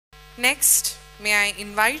Next, may I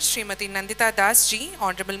invite Srimati Nandita Das ji,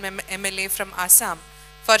 Honorable MLA from Assam,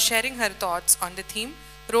 for sharing her thoughts on the theme,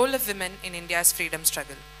 Role of Women in India's Freedom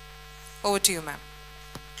Struggle. Over to you, ma'am.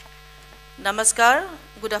 Namaskar,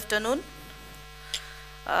 good afternoon.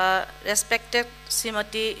 Respected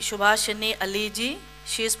Srimati Subhashini Ali ji,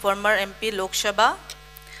 she is former MP Lok Sabha.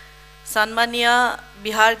 Sanmaniya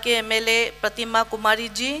Bihar के MLA Pratima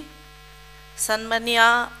Kumari ji,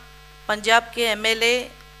 Sanmaniya Punjab के MLA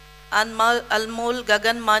Anmol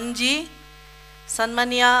Gagan Man ji,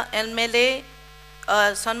 Sanmaniya MLA,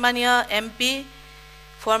 Sanmaniya MP,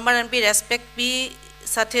 former MP Respect P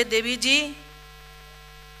Sathe Devi ji,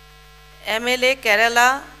 MLA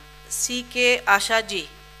Kerala C.K. Asha जी,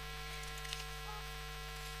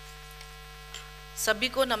 सभी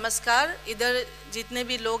को नमस्कार। इधर जितने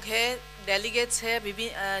भी लोग हैं, डेलीगेट्स हैं,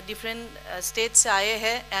 डिफरेंट स्टेट से आए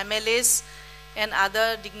हैं, MLAs and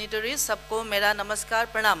other dignitaries, सबको मेरा नमस्कार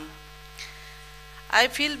प्रणाम। I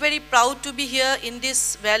feel very proud to be here in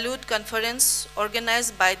this valued conference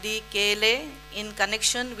organized by the KLA in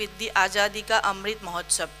connection with the आज़ादी का अमृत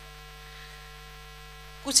महोत्सव।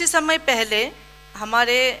 कुछ ही समय पहले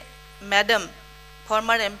हमारे मैडम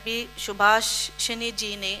फॉर्मर MP सुभाषिनी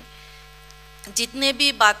जी ने जितने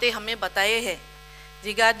भी बातें हमें बताए हैं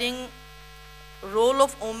regarding role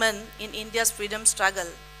of women in India's freedom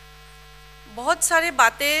struggle, बहुत सारे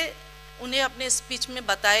बातें उन्हें अपने स्पीच में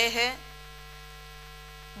बताए हैं।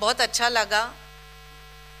 बहुत अच्छा लगा।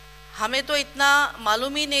 हमें तो इतना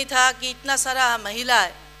मालूम ही नहीं था कि इतना सारा महिला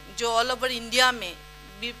जो ऑल ओवर इंडिया में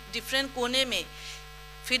डिफरेंट कोने में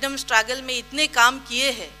फ्रीडम स्ट्रगल में इतने काम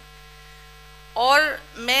किए हैं। और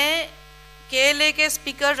मैं KLA के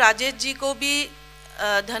स्पीकर राजेश जी को भी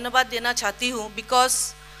धन्यवाद देना चाहती हूँ, बिकॉज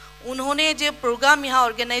उन्होंने जो प्रोग्राम यहाँ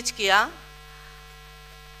ऑर्गेनाइज किया,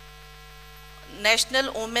 नेशनल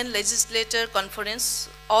वुमेन लेजिस्लेटर कॉन्फ्रेंस,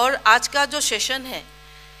 और आज का जो सेशन है,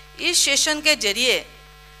 इस सेशन के जरिए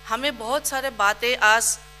हमें बहुत सारे बातें आज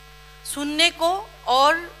सुनने को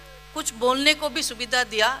और कुछ बोलने को भी सुविधा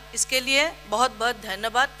दिया। इसके लिए बहुत बहुत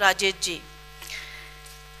धन्यवाद Rajesh ji.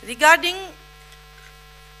 Regarding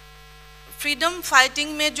freedom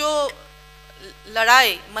fighting में जो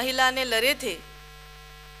लड़ाई महिला ने लड़े थे,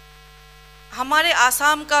 हमारे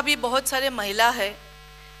आसाम का भी बहुत सारे महिला है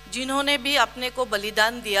जिन्होंने भी अपने को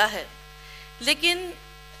बलिदान दिया है, लेकिन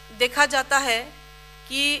देखा जाता है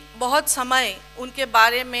कि बहुत समय उनके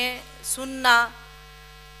बारे में सुनना,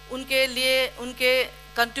 उनके लिए उनके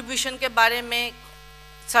कंट्रीब्यूशन के बारे में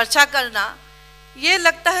चर्चा करना, ये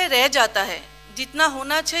लगता है रह जाता है। जितना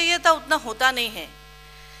होना चाहिए था उतना होता नहीं है।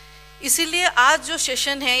 इसीलिए आज जो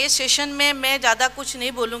सेशन है, इस सेशन में मैं ज़्यादा कुछ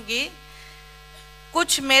नहीं बोलूँगी।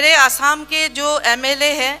 कुछ मेरे आसाम के जो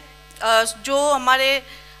MLA हैं, जो हमारे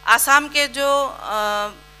आसाम के जो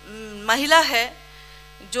महिला है,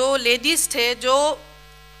 जो लेडीज़ थे, जो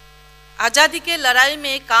आज़ादी के लड़ाई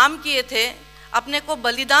में काम किए थे, अपने को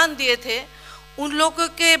बलिदान दिए थे, उन लोगों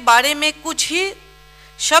के बारे में कुछ ही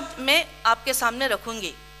शब्द मैं आपके सामने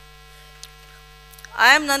रखूँगी।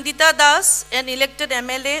 I am Nandita Das, an elected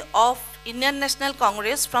MLA of Indian National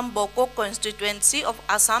Congress from Bokok constituency of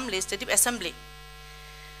Assam Legislative Assembly.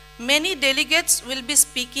 Many delegates will be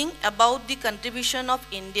speaking about the contribution of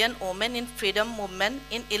Indian women in freedom movement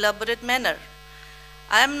in elaborate manner.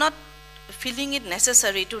 I am not feeling it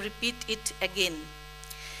necessary to repeat it again.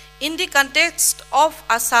 In the context of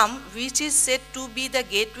Assam, which is said to be the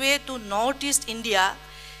gateway to Northeast India,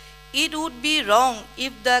 it would be wrong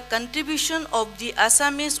if the contribution of the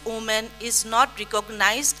Assamese women is not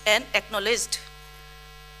recognized and acknowledged.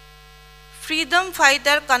 Freedom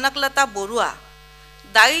fighter Kanaklata Borua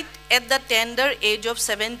died at the tender age of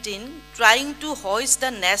 17 trying to hoist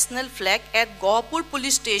the national flag at Gopur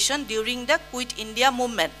police station during the Quit India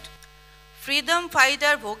movement. Freedom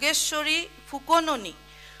fighter Bhogeshwari Fukononi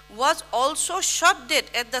was also shot dead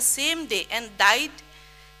at the same day and died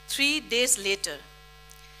 3 days later.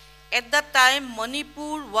 At that time,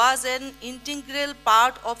 Manipur was an integral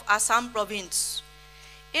part of Assam province.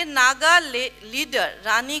 A Naga leader,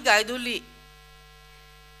 Rani Gaidilu,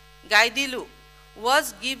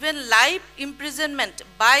 was given life imprisonment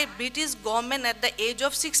by British government at the age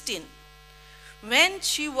of 16 when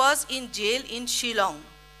she was in jail in Shillong.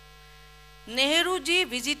 Nehru ji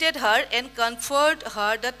visited her and conferred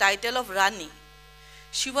her the title of Rani.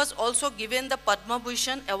 She was also given the Padma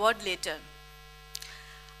Bhushan award later.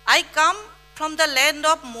 I come from the land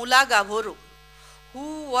of Mula Gabhoru,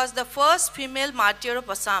 who was the first female martyr of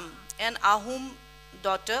Assam, an Ahom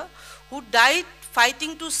daughter who died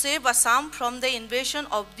fighting to save Assam from the invasion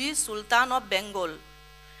of the Sultan of Bengal.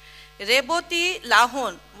 Reboti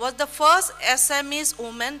Lahon was the first Assamese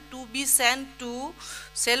woman to be sent to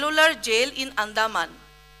cellular jail in Andaman.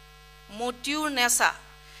 Motiur Nessa,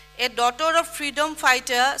 a daughter of freedom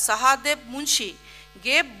fighter Sahadev Munshi,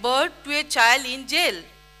 gave birth to a child in jail.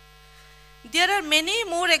 There are many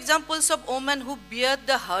more examples of women who bear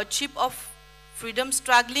the hardship of freedom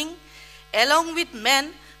struggling along with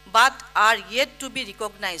men but are yet to be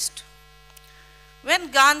recognized.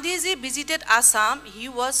 When Gandhiji visited Assam, he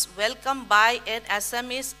was welcomed by an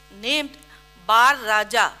Assamese named Bar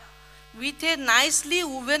Raja with a nicely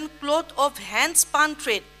woven cloth of hand-spun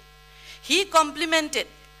thread. He complimented,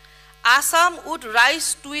 Assam would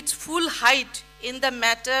rise to its full height in the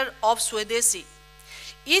matter of Swadeshi.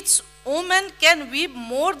 Each woman can weave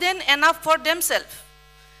more than enough for themselves.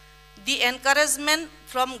 The encouragement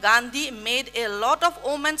from Gandhi made a lot of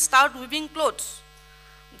women start weaving clothes.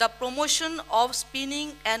 The promotion of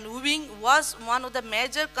spinning and weaving was one of the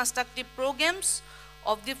major constructive programs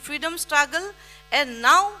of the freedom struggle, and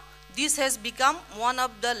now this has become one of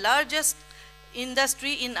the largest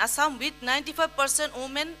industry in Assam with 95%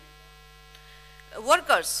 women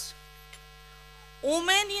workers.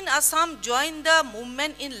 Women in Assam joined the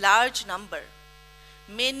movement in large number.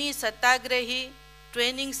 Many satyagrahi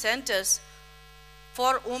training centers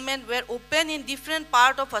for women were opened in different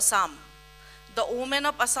parts of Assam. The women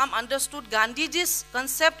of Assam understood Gandhiji's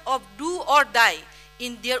concept of do or die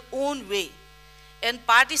in their own way and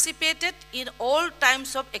participated in all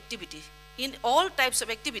types of activity. In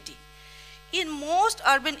most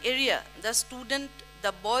urban areas,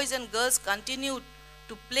 the boys and girls continued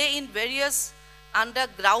to play in various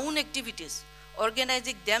underground activities,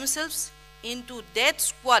 organizing themselves into death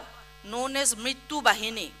squad known as Mrityu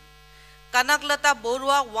Bahini. Kanaklata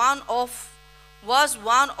Borua was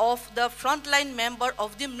one of the frontline members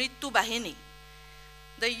of the Mrityu Bahini.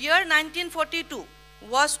 The year 1942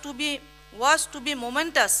 was to be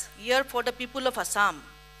momentous year for the people of Assam.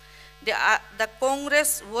 The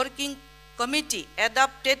Congress Working Committee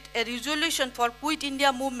adopted a resolution for Quit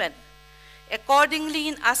India movement. Accordingly,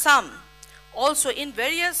 in Assam, also in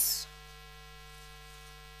various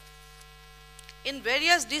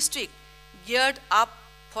districts geared up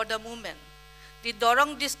for the movement. The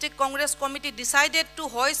Dorong District Congress Committee decided to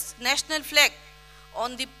hoist national flag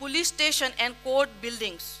on the police station and court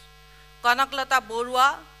buildings. Kanaklata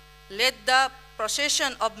Borua led the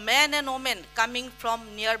procession of men and women coming from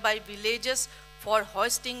nearby villages for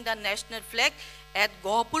hoisting the national flag at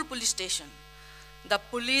Gohapur police station. The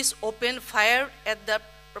police opened fire at the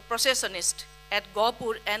processionists at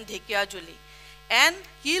Gohapur and Dhekiajuli and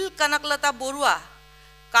killed Kanaklata Borua,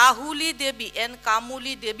 Kahuli Devi and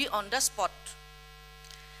Kamuli Devi on the spot.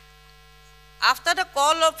 After the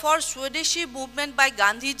call for Swadeshi movement by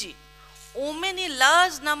Gandhiji, women in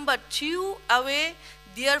large number threw away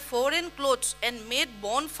their foreign clothes and made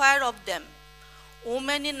bonfire of them.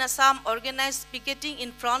 Women in Assam organized picketing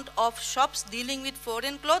in front of shops dealing with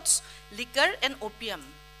foreign clothes, liquor and opium.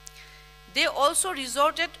 They also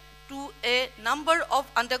resorted to a number of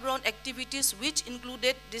underground activities which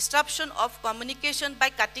included disruption of communication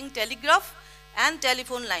by cutting telegraph and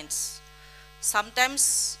telephone lines,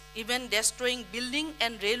 sometimes even destroying building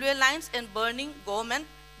and railway lines and burning government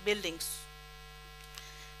buildings.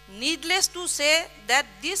 Needless to say that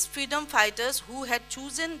these freedom fighters who had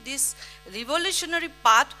chosen this revolutionary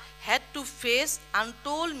path had to face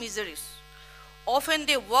untold miseries. Often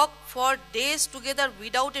they worked for days together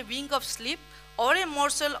without a wink of sleep or a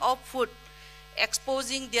morsel of food,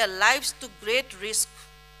 exposing their lives to great risk.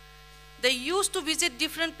 They used to visit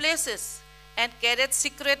different places and carried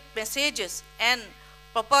secret messages and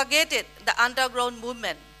propagated the underground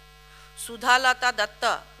movement. Sudhalata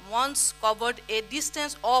Datta once covered a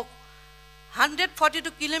distance of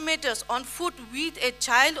 142 kilometers on foot with a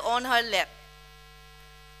child on her lap.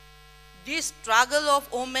 This struggle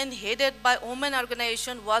of women headed by women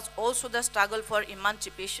organization was also the struggle for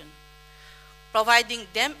emancipation. Providing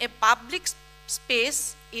them a public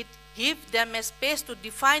space, it gives them a space to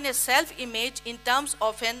define a self-image in terms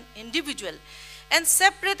of an individual and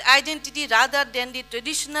separate identity rather than the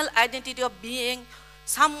traditional identity of being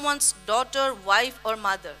someone's daughter, wife, or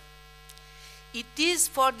mother. It is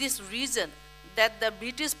for this reason that the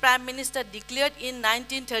British Prime Minister declared in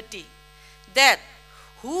 1930 that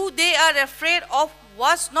who they are afraid of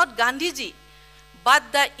was not Gandhiji, but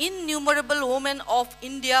the innumerable women of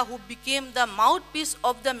India who became the mouthpiece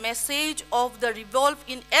of the message of the revolt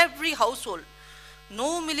in every household.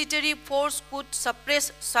 No military force could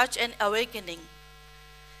suppress such an awakening.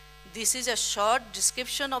 This is a short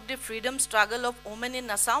description of the freedom struggle of women in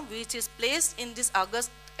Assam, which is placed in this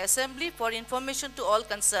August Assembly for information to all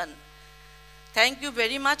concerned. Thank you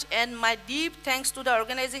very much, and my deep thanks to the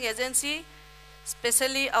organizing agency,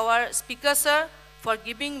 especially our speaker sir, for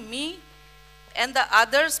giving me and the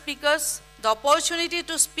other speakers the opportunity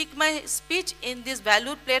to speak my speech in this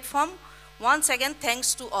valued platform. Once again,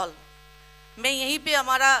 thanks to all. मैं यहीं पे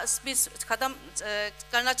हमारा speech ख़त्म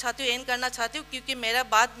करना चाहती हूँ, and करना चाहती हूँ, क्योंकि मेरा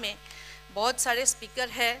बाद में बहुत सारे स्पीकर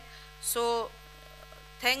हैं. So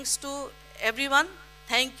thanks to everyone.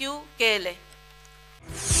 Thank you KLA.